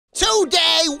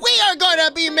Today, we are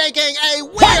gonna be making a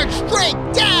Weird Streak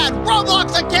Dad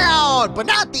Roblox account, but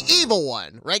not the evil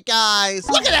one, right guys?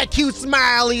 Look at that cute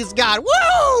smile he's got,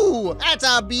 woo! That's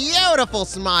a beautiful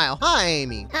smile. Hi,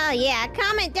 Amy. Oh yeah,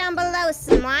 comment down below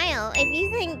smile if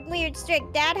you think Weird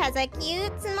Streak Dad has a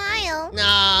cute smile.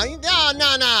 Nah.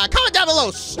 Comment down below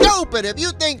stupid if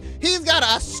you think he's got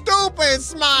a stupid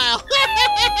smile.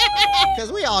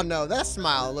 Because we all know that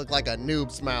smile looked like a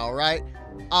noob smile, right?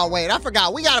 Oh, wait, I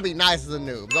forgot. We gotta be nice to the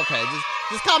noobs. Okay,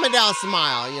 just comment down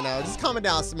smile, you know. Just comment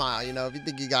down smile, you know, if you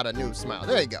think you got a noob smile.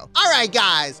 There you go. All right,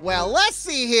 guys. Well, let's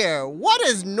see here. What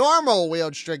does normal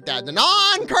Weird Streak Dad, the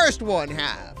non-cursed one,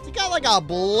 have? He got like a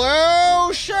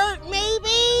blue shirt,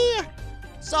 maybe?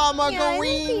 Some green. I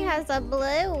think he has a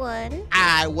blue one.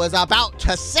 I was about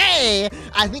to say,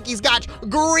 I think he's got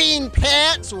green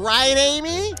pants, right,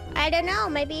 Amy? I don't know.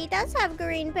 Maybe he does have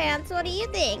green pants. What do you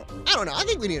think? I don't know. I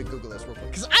think we need to Google this real quick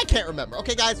because I can't remember.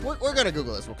 Okay, guys, we're going to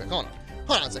Google this real quick. Hold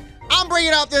on a second. I'm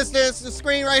bringing up this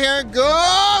screen right here. Go.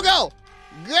 I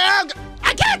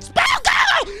can't spell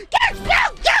go. Can't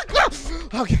spell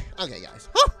go. Okay, guys.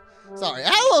 Sorry, I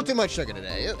had a little too much sugar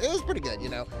today. It was pretty good, you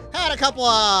know. Had a couple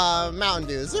of Mountain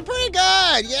Dews. They're pretty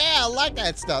good. Yeah, I like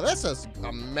that stuff. That's just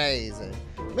amazing.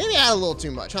 Maybe I had a little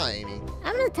too much, huh, Amy?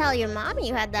 I'm gonna tell your mom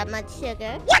you had that much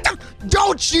sugar. What the?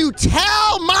 Don't you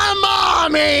tell my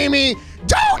mom, Amy!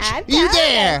 Don't you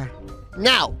dare!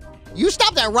 Now, you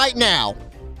stop that right now.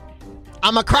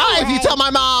 I'ma cry if you tell my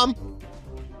mom.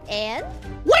 And?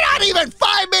 We're not even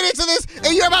 5 minutes of this,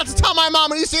 and you're about to tell my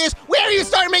mom. Are you serious? Where are you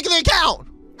starting making the account?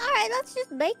 All right, let's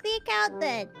just make the account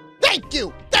then. Thank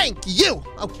you.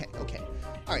 Okay.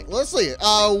 All right, let's see.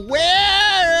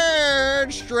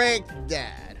 Weird Streak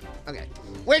Dad. Okay,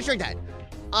 Weird Streak Dad.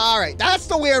 All right, that's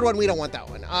the weird one. We don't want that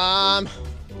one.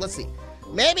 Let's see.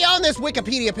 Maybe on this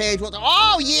Wikipedia page.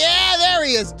 Oh yeah, there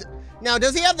he is. Now,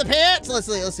 does he have the pants? Let's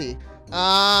see.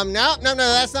 No,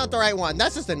 that's not the right one.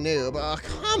 That's just a noob.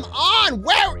 Come on,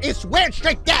 where is Weird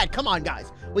Streak Dad? Come on,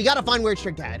 guys. We gotta find Weird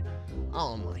Streak Dad.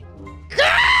 Oh my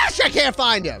gosh, I can't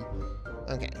find him.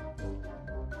 Okay.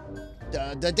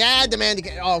 The dad demanded.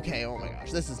 Okay, oh my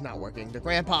gosh, this is not working. The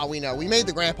grandpa, we know. We made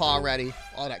the grandpa already.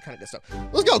 All that kind of good stuff.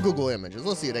 Let's go Google Images.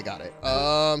 Let's see if they got it.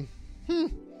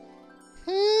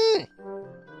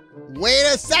 Wait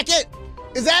a second.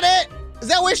 Is that it? Is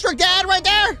that Weird Streak Dad right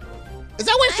there? Is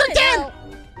that Weird Streak Dad?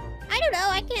 I don't know.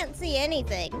 I can't see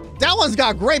anything. That one's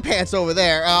got gray pants over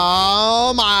there.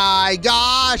 Oh my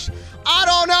gosh. I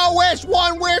don't know which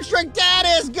one Weird Streak Dad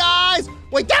is, guys.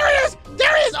 Wait, there he is.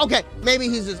 Okay, maybe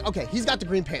he's just, okay, he's got the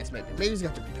green pants, maybe he's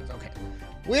got the green pants, okay.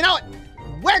 Well, you know what?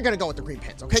 We're gonna go with the green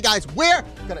pants, okay, guys? We're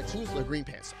gonna choose the green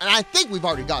pants. And I think we've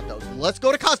already got those. Let's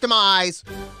go to customize.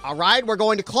 All right, we're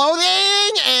going to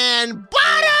clothing and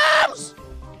bottoms.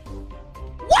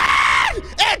 What?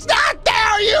 It's not there,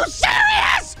 are you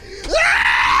serious?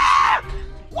 Ah!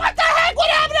 What the heck? What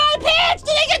happened to my pants?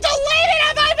 Did they get deleted?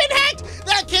 Have I been hacked?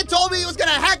 That kid told me he was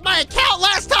gonna hack my account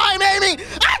last time, Amy.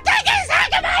 I think he's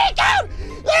hacking my account.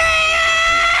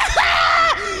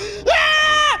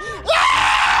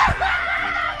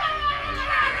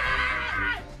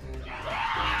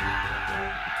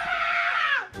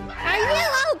 Are you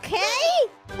okay?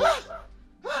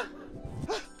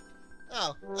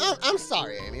 Oh, I'm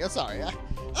sorry, Amy. I'm sorry. I think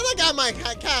I got my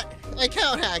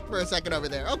account hacked for a second over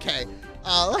there. Okay.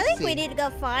 I think we need to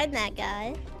go find that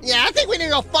guy. Yeah, I think we need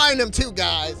to go find him too,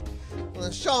 guys.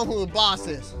 Let's show him who the boss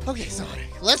is. Okay, Sonic,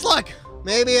 let's look.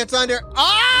 Maybe it's under,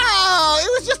 oh, it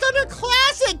was just under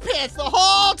classic pits the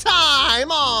whole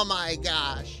time. Oh my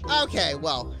gosh. Okay,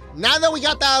 well, now that we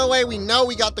got that out of the way, we know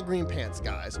we got the green pants,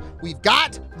 guys. We've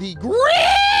got the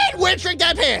green Weird Streak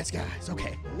Dad pants, guys.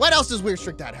 Okay, what else does Weird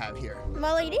Streak Dad have here?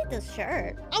 Well, you need this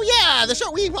shirt. Oh yeah, the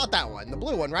shirt, we bought that one, the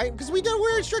blue one, right? Because we did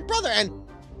Weird Streak Brother, and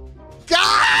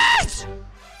guys,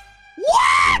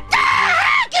 what the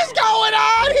heck is going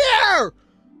on here?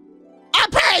 I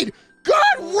paid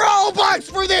good Robux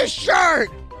for this shirt.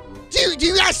 Do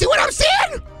you guys see what I'm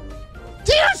seeing?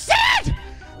 Do you see it?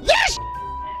 This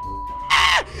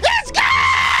it's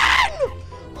gone!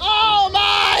 Oh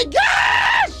my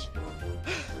gosh!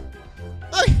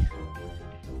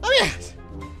 Oh yes.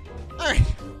 All right.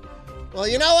 Well,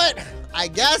 you know what? I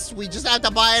guess we just have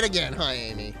to buy it again, huh,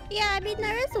 Amy? Yeah, I mean,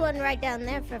 there is one right down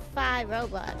there for 5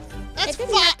 Robux. That's it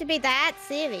doesn't have to be that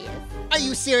serious. Are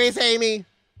you serious, Amy?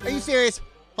 Are you serious?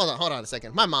 Hold on a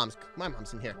second. My mom's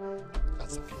in here.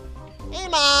 That's okay. Hey,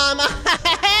 Mom.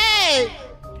 Hey!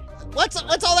 What's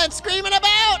all that screaming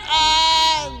about?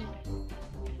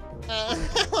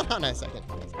 Hold on a second.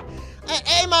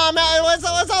 Hey, Mom, what's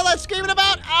all that screaming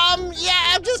about?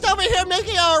 Yeah, I'm just over here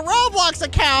making a Roblox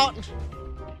account.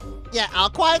 Yeah, I'll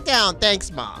quiet down.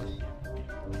 Thanks, Mom.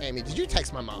 Amy, did you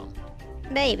text my mom?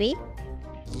 Maybe.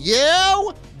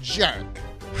 You jerk.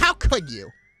 How could you?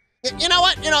 You know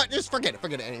what? Just forget it.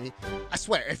 Forget it, Amy. I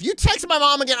swear, if you text my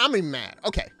mom again, I'm gonna be mad.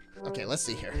 Okay, let's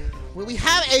see here. Well, we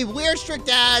have a Weird Strict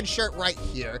Dad shirt right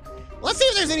here. Let's see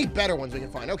if there's any better ones we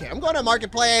can find. Okay, I'm going to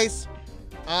Marketplace.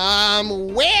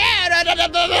 Weird.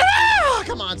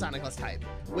 Come on, Sonic, let's type.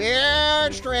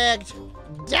 Weird Strict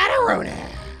Dadarona.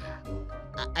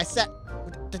 I said,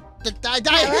 did I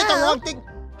hit the wrong thing?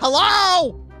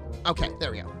 Hello? Okay,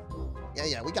 there we go.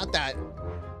 Yeah, we got that.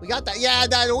 We got that. Yeah,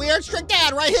 that Weird Strict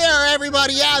Dad right here,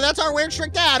 everybody. Yeah, that's our Weird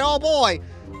Strict Dad. Oh boy.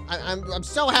 I'm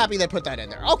so happy they put that in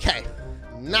there. Okay,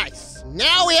 nice.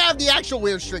 Now we have the actual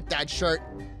Weird Strict Dad shirt.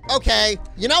 Okay,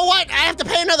 you know what? I have to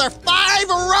pay another 5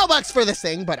 Robux for this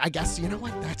thing, but I guess, you know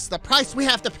what? That's the price we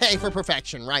have to pay for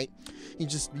perfection, right?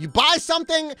 You buy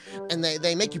something, and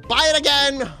they make you buy it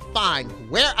again. Fine.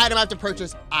 Where item I have to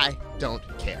purchase, I don't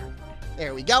care.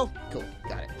 There we go. Cool,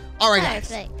 got it. All right,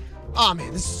 guys. Oh,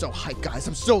 man, this is so hype, guys.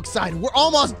 I'm so excited. We're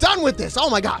almost done with this. Oh,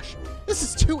 my gosh. This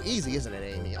is too easy, isn't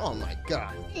it, Amy? Oh, my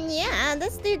God. Yeah,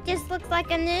 this dude just looks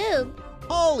like a noob.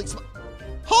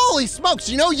 Holy smokes,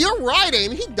 you know, you're right,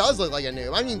 Amy. He does look like a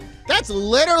noob. I mean, that's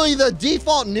literally the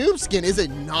default noob skin, is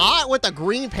it not? With the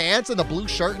green pants and the blue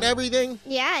shirt and everything?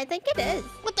 Yeah, I think it is.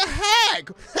 What the heck?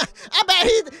 I bet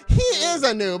he is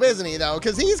a noob, isn't he, though?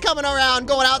 Because he's coming around,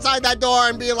 going outside that door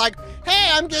and being like, hey,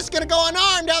 I'm just going to go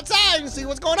unarmed outside and see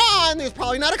what's going on. There's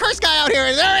probably not a curse guy out here.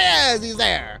 And there he is. He's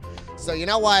there. So you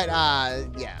know what?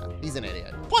 Yeah, he's an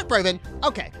idiot. Point proven.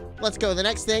 Okay. Let's go to the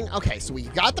next thing. Okay, so we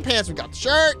got the pants, we got the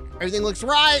shirt, everything looks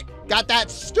right. Got that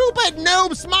stupid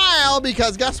noob smile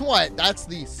because guess what? That's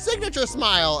the signature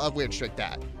smile of Weird Strict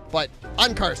Dad, but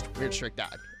uncursed Weird Strict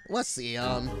Dad. Let's see,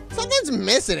 something's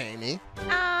missing, Amy.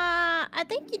 I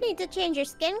think you need to change your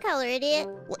skin color, idiot.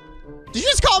 What? Did you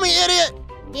just call me idiot?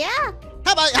 Yeah.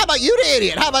 How about you the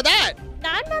idiot? How about that?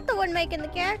 I'm not the one making the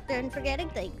character and forgetting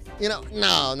things. You know,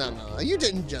 no. You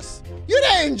didn't just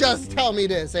tell me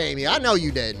this, Amy. I know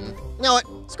you didn't. You know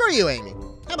what? Screw you, Amy.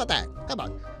 How about that? How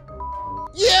about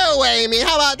you, Amy?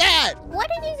 How about that? What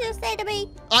did you just say to me?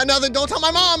 Nothing. Don't tell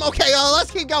my mom. Okay, let's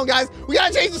keep going, guys. We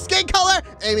gotta change the skin color.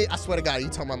 Amy, I swear to God, you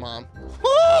tell my mom. Woo,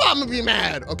 I'm gonna be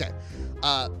mad. Okay.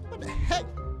 What the heck?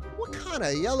 What kind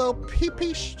of yellow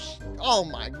pee-pee? Oh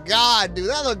my God, dude,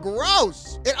 that looks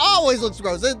gross. It always looks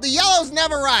gross. The yellow's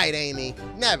never right, Amy.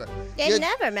 Never. It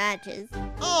never matches.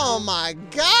 Oh my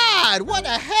God, what the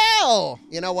hell?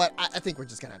 You know what? I think we're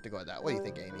just gonna have to go with that. What do you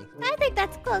think, Amy? I think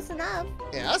that's close enough.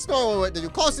 Yeah, let's go with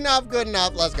it. Close enough, good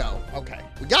enough. Let's go. Okay,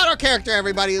 we got our character,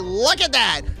 everybody. Look at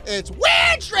that. It's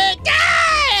Weird Strict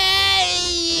Dad!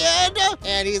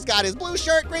 And he's got his blue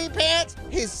shirt, green pants,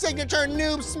 his signature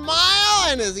noob smile,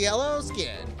 and his yellow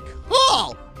skin.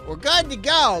 Cool. We're good to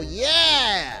go,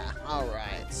 yeah! All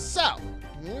right, so,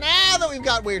 now that we've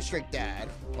got Weird Strict Dad,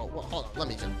 well, hold on, let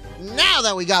me just, now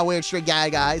that we got Weird Strict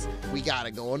Dad, guys, we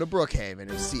gotta go into Brookhaven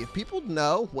and see if people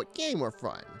know what game we're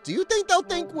from. Do you think they'll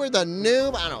think we're the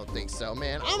noob? I don't think so,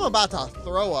 man. I'm about to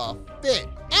throw a fit.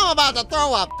 I'm about to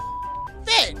throw a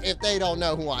fit if they don't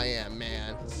know who I am,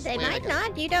 man. They might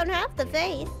not, you don't have the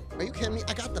face. Are you kidding me?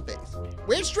 I got the face.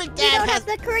 Weird Strict Dad You don't have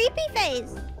the creepy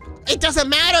face. It doesn't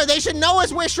matter. They should know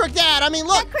it's Weird Strict Dad. I mean,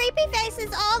 look. The creepy face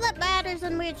is all that matters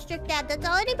in Weird Strict Dad. That's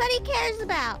all anybody cares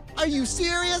about. Are you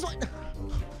serious? What?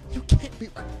 You can't be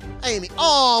right. Amy.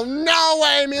 Oh, no,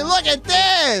 Amy. Look at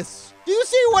this. Do you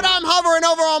see what I'm hovering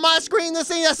over on my screen? This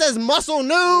thing that says Muscle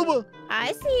Noob?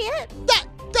 I see it.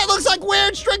 That looks like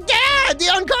Weird Strict Dad, the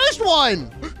uncursed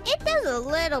one. It does a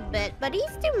little bit, but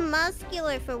he's too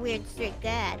muscular for Weird Strict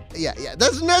Dad. Yeah.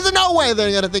 There's no way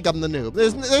they're gonna think I'm the noob.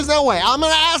 There's no way. I'm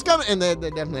gonna ask them, and they're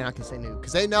definitely not gonna say noob,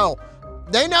 because they know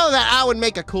that I would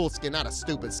make a cool skin, not a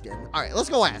stupid skin. All right, let's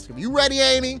go ask them. You ready,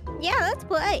 Amy? Yeah, let's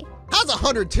play. How's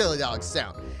 100 chili dogs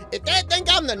sound? If they think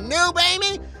I'm the noob,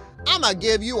 Amy, I'm gonna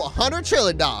give you 100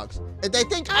 chili dogs. If they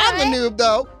think I'm the noob,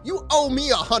 though, you owe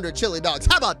me 100 chili dogs.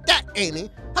 How about that, Amy?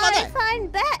 How about that? Fine,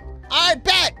 bet. All right,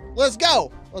 bet. Let's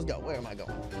go. Let's go. Where am I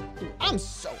going? Dude, I'm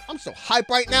so hyped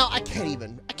right now. I can't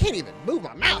even move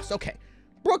my mouse. Okay.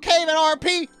 Brookhaven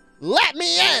RP, let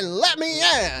me in. Let me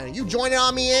in. You joining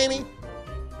on me, Amy?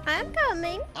 I'm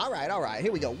coming. All right.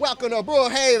 Here we go. Welcome to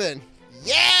Brookhaven.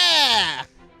 Yeah.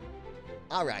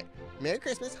 All right. Merry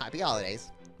Christmas. Happy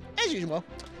holidays. As usual.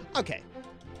 Okay.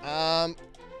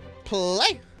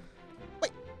 Play.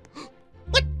 Wait.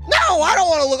 What? No, I don't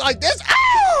want to look like this.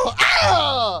 Ow!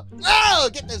 Ow! Oh,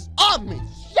 get this off me.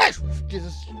 Yes.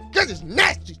 Get this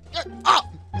nasty shit off.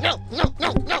 No.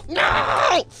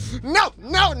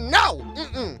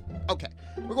 Okay.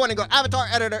 We're going to go Avatar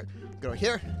Editor. Go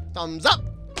here. Thumbs up.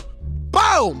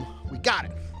 Boom! We got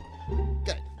it.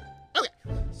 Good. Okay,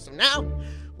 so now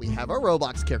we have our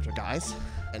Roblox character, guys.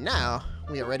 And now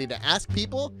we are ready to ask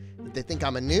people if they think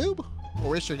I'm a noob or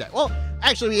we're dad. Well,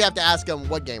 actually, we have to ask them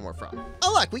what game we're from.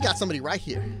 Oh, look, we got somebody right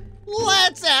here.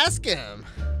 Let's ask him.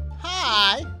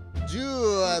 Hi. Do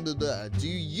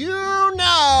you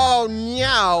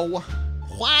know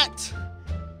what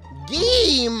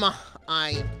game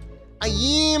I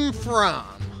am from?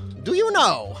 Do you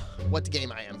know what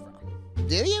game I am from?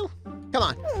 Do you? Come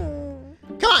on.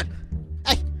 Come on.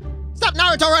 Hey, stop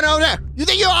Naruto running over there. You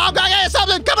think I'm gonna get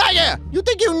something? Come back here. You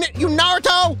think you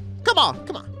Naruto? Come on,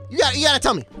 come on. You gotta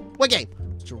tell me. What game?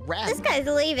 Giraffe. This guy's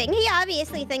leaving. He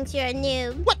obviously thinks you're a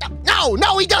noob. What the?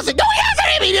 No, he doesn't. No, he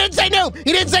doesn't. He didn't say noob.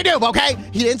 He didn't say noob, okay?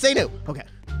 He didn't say noob. Okay.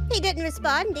 He didn't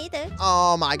respond either.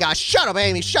 Oh my gosh. Shut up,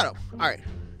 Amy. Shut up. All right.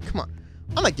 Come on.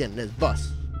 I'm not getting this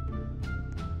bus.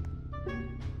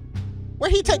 Where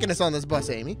he taking us on this bus,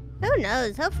 Amy? Who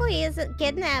knows? Hopefully he isn't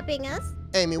kidnapping us.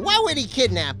 Amy, why would he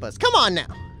kidnap us? Come on now.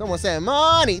 Someone saying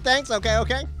money. Thanks.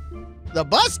 Okay. The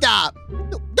bus stop.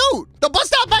 Dude, the bus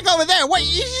stop back over there. Wait,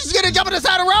 he's just gonna jump on the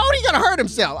side of the road? He's gonna hurt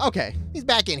himself. Okay, he's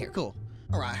back in here. Cool.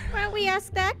 All right. Why don't we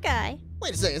ask that guy?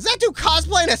 Wait a second. Is that dude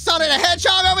cosplaying as Sonic the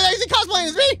Hedgehog over there? Is he cosplaying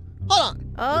as me? Hold on.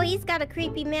 Oh, he's got a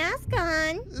creepy mask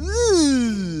on.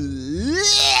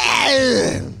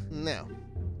 No.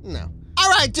 All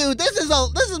right, dude. This has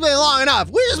been long enough.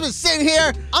 We've just been sitting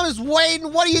here. I'm just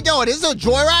waiting. What are you doing? Is this a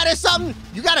joyride or something?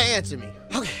 You gotta answer me.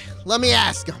 Okay. Let me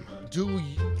ask him. Do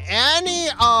any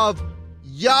of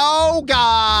yo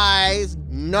guys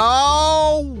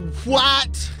know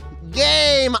what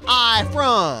game I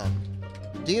from?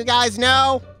 Do you guys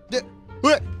know? Hey!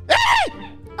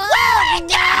 Oh,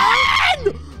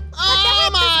 Oh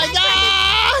my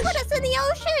God! Put us in the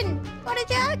ocean. What a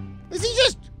jerk. Is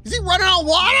he running on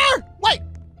water? Wait,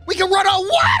 we can run on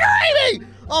water, Amy!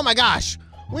 Oh my gosh,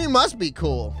 we must be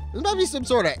cool. This must be some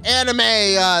sort of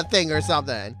anime thing or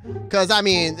something. Cause I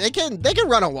mean, they can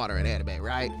run on water in anime,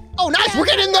 right? Oh, nice, yeah, we're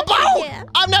getting in the boat! Yeah.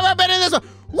 I've never been in this one.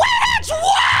 Wait, it's water!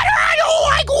 I don't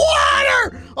like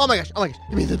water! Oh my gosh,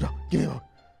 give me the boat,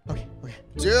 Okay.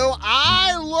 Do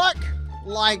I look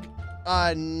like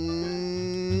a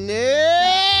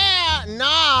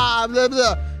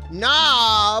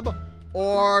knob,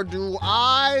 or do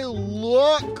I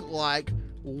look like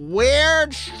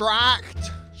weird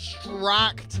struct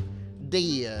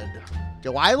dad?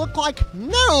 Do I look like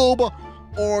noob,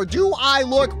 or do I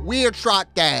look weird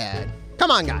struck dad?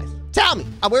 Come on, guys, tell me.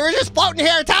 We were just floating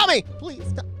here. Tell me,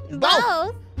 please.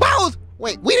 Both.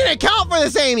 Wait, we didn't account for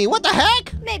this, Amy. What the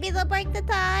heck? Maybe they'll break the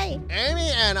tie. Amy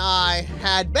and I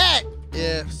had bet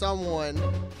if someone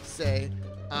say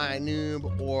I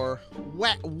noob or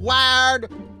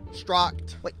wired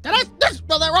struct. Wait, did I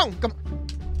spell that wrong? Come on.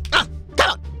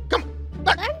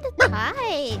 Learn to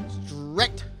tie.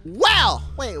 Strict. Well,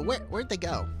 wait, where'd they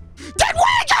go? Did we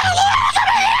get lost in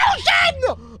the ocean?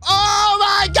 Oh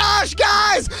my gosh,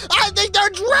 guys! I think they're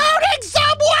drowning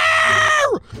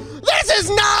somewhere! This is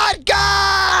not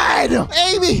good!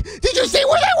 Amy, did you see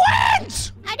where they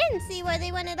went? I didn't see where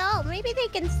they went at all. Maybe they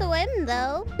can swim,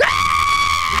 though.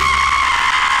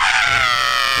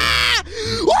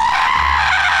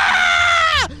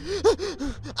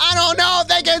 I don't know if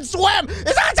they can swim.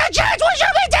 Is that the chance we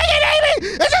should be taking, Amy?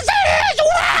 Is it saying they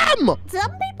swim?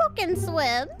 Some people can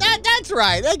swim. That's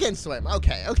right, they can swim.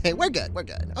 Okay, we're good.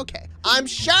 Okay, I'm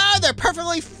sure they're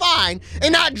perfectly fine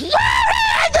and not drowning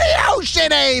in the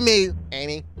ocean, Amy.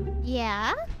 Amy?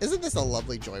 Yeah? Isn't this a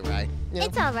lovely joyride? You know?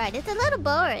 It's all right. It's a little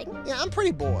boring. Yeah, I'm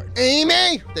pretty bored.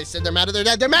 Amy? They said they're mad at their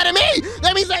dad. They're mad at me.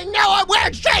 That means they know I'm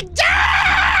wearing straight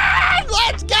down.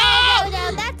 Let's go.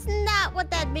 No, that's not what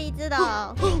that means at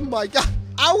all. Oh my God.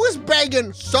 I was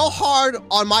banging so hard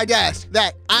on my desk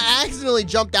that I accidentally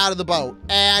jumped out of the boat.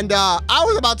 And I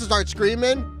was about to start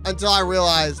screaming until I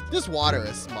realized this water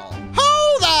is small.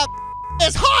 Who the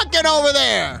is honking over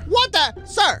there? What the?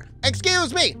 Sir,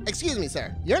 excuse me,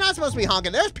 sir. You're not supposed to be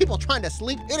honking. There's people trying to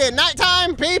sleep. It is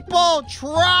nighttime. People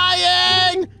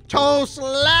trying to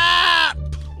slap.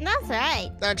 That's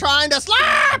right. They're trying to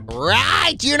slap.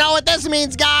 Right. You know what this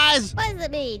means, guys? What does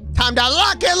it mean? Time to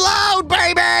lock and load,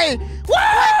 baby. Woo!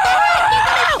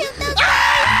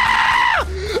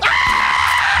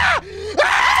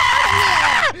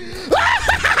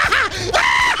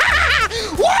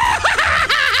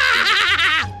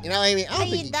 You know, Amy, I don't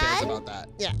think he cares about that.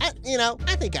 Yeah,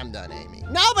 I think I'm done, Amy.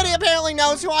 Nobody apparently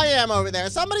knows who I am over there.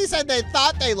 Somebody said they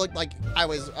thought they looked like I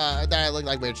looked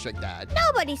like Weird Strict Dad.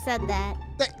 Nobody said that.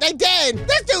 They did.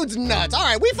 This dude's nuts. All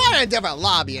right, we find a different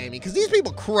lobby, Amy, because these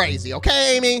people crazy,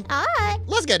 okay, Amy? All right.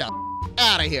 Let's get the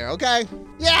out of here, okay?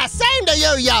 Yeah, same to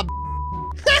you, ya.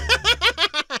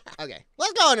 Okay,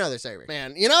 let's go another server.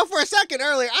 Man, you know, for a second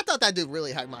earlier, I thought that dude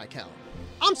really hacked my account.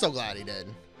 I'm so glad he did.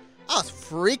 I was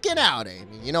freaking out,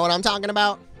 Amy. You know what I'm talking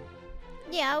about?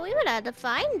 Yeah, we would have to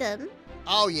find him.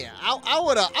 Oh yeah, I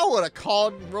would've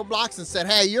called Roblox and said,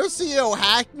 hey, your CEO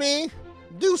hacked me.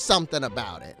 Do something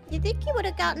about it. You think he would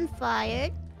have gotten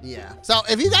fired? Yeah. So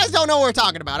if you guys don't know what we're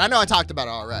talking about, I know I talked about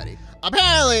it already.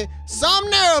 Apparently, some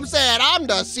noob said I'm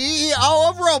the CEO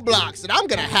of Roblox and I'm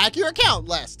gonna hack your account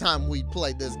last time we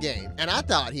played this game. And I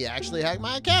thought he actually hacked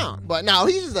my account. But no,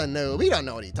 he's just a noob. He don't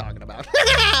know what he's talking about.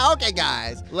 Okay,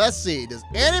 guys, let's see. Does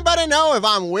anybody know if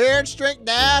I'm weird, strict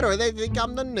dad, or they think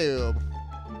I'm the noob?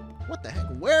 What the heck?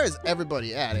 Where is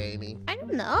everybody at, Amy? I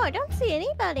don't know. I don't see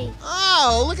anybody.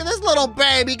 Oh, look at this little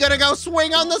baby gonna go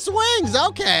swing on the swings.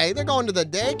 Okay, they're going to the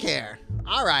daycare.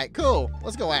 All right, cool.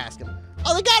 Let's go ask him.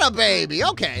 Oh, they got a baby.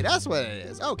 Okay, that's what it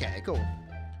is. Okay, cool.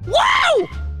 Whoa!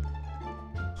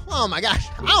 Oh my gosh,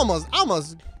 I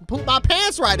almost pooped my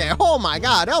pants right there. Oh my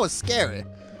God, that was scary.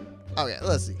 Okay,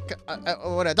 let's see. I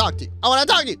want to talk to you.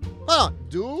 Hold on.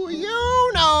 Do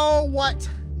you know what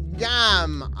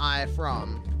game I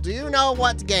from? Do you know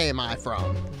what game I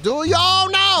from? Do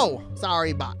y'all know?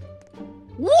 Sorry, bot.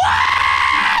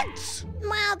 What?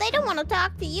 Well, they don't want to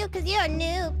talk to you because you're a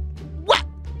noob. What?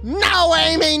 No,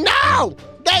 Amy, no!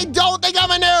 They don't think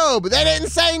I'm a noob. They didn't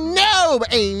say noob,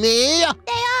 Amy.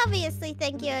 They obviously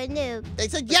think you're a noob. They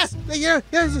said yes. This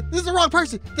is the wrong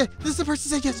person. This is the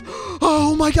person who said yes.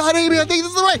 Oh my God, Amy, I think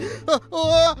this is the right.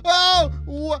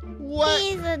 What?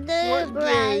 He's a noob, What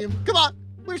right? game? Come on,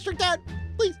 where's your dad?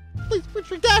 Please, where's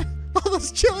your dad? All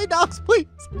those chili dogs, please.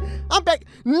 I'm back.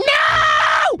 No!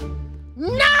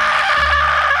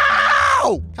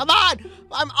 Come on,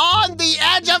 I'm on the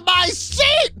edge of my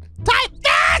seat. Type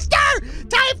faster!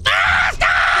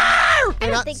 I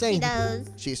don't think she knows.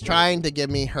 She's trying to give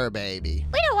me her baby.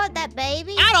 We don't want that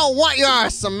baby. I don't want your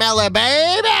smelly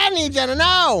baby. I need you to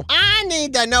know. I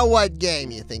need to know what game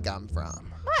you think I'm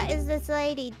from. What is this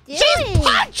lady doing? She's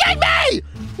punching me!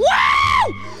 Woo!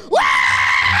 Woo!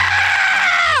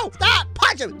 Stop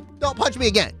punching me. Don't punch me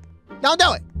again. Don't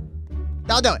do it.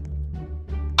 Don't do it.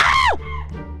 Ow!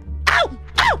 Ow!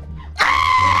 Ow!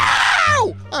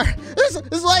 Ow! All right.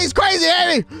 This lady's crazy,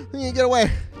 Amy. You need to get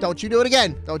away. Don't you do it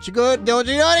again. Don't you do it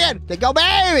again. Then go,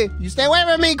 baby. You stay away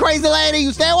from me, crazy lady.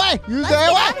 You stay away. You stay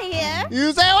away. Let's get out of here.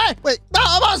 You stay away. Wait, no,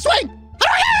 I'm on a swing. How do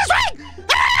I get on a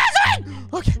swing?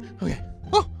 Okay.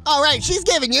 Oh, all right, she's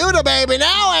giving you the baby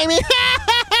now, Amy.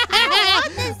 I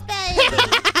don't want this baby.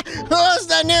 Who's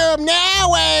the noob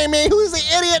now, Amy? Who's the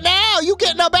idiot now? You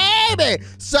getting a baby.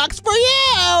 Sucks for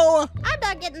you. I'm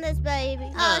not getting this baby.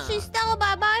 Oh, she stole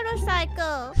my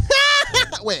motorcycle.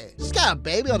 Wait, she's got a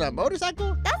baby on a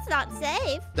motorcycle? That's not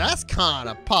safe. That's kind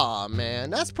of paw, man.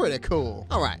 That's pretty cool.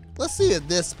 All right, let's see if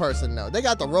this person knows. They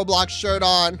got the Roblox shirt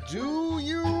on. Do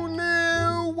you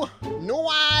know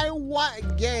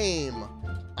what game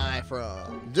I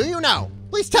from? Do you know?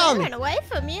 Please tell me. Ran away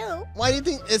from you. Why do you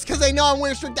think? It's because they know I'm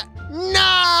wearing strict.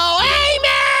 No,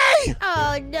 Amy!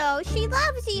 Oh no, she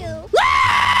loves you.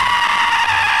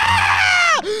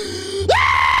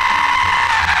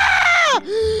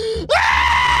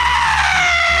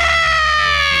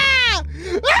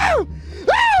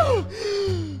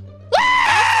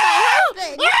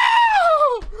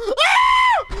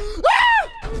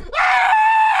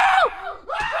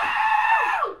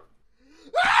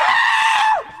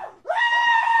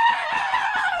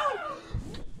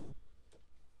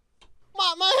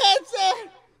 My headset!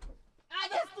 I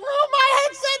just threw my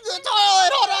headset in the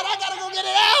toilet! Hold on, I gotta go get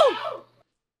it out!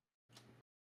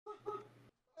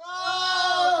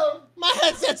 Oh, my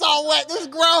headset's all wet. This is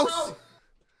gross.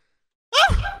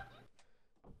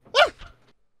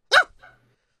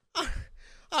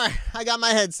 All right, I got my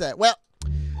headset. Well,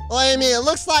 Amy, it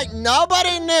looks like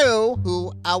nobody knew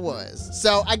who I was.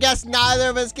 So I guess neither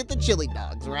of us get the chili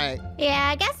dogs, right? Yeah,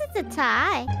 I guess it's a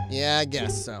tie. Yeah, I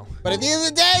guess so. But at the end of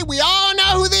the day, we all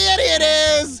know who the idiot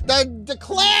is. The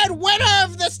declared winner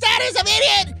of the status of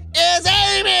idiot is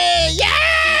Amy.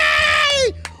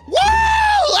 Yay!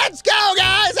 Woo! Let's go,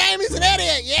 guys. Amy's an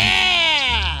idiot.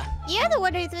 Yeah! You're the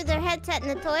one who threw their headset in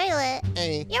the toilet.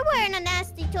 Amy. You're wearing a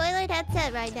nasty toilet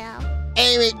headset right now.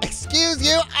 Amy, excuse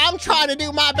you. I'm trying to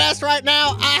do my best right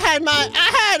now. I had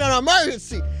an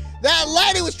emergency. That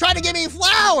lady was trying to give me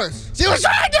flowers. She was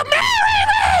trying to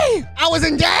marry me. I was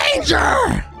in danger.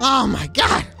 Oh my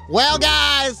God. Well,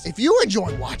 guys, if you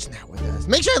enjoyed watching that with us,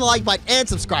 make sure to hit the like button and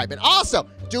subscribe. And also,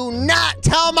 do not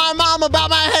tell my mom about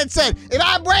my headset. If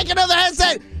I break another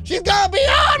headset, she's gonna be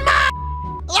on my,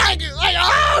 like,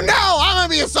 oh no, I'm gonna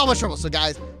be in so much trouble. So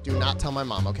guys, Do not tell my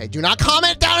mom, okay? Do not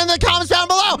comment down in the comments down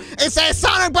below and say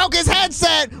Sonic broke his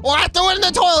headset or I threw it in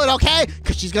the toilet, okay?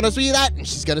 Because she's going to see that and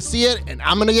she's going to see it and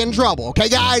I'm going to get in trouble, okay,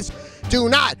 guys? Do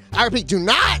not, I repeat, do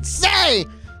not say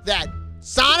that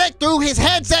Sonic threw his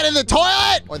headset in the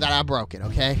toilet or that I broke it,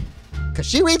 okay? Because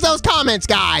she reads those comments,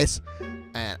 guys.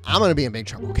 And I'm going to be in big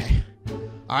trouble, okay?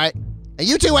 All right? And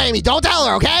you too, Amy, don't tell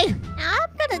her, okay? I'm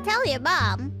gonna tell your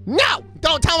mom. No,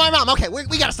 don't tell my mom. Okay, we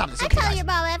gotta stop this. I Okay, tell guys. your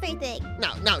mom everything.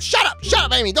 No, shut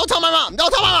up, Amy. Don't tell my mom.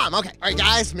 Don't tell my mom. Okay, all right,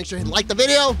 guys, make sure you like the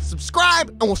video, subscribe,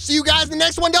 and we'll see you guys in the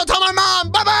next one. Don't tell my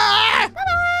mom. Bye-bye.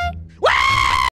 Bye-bye.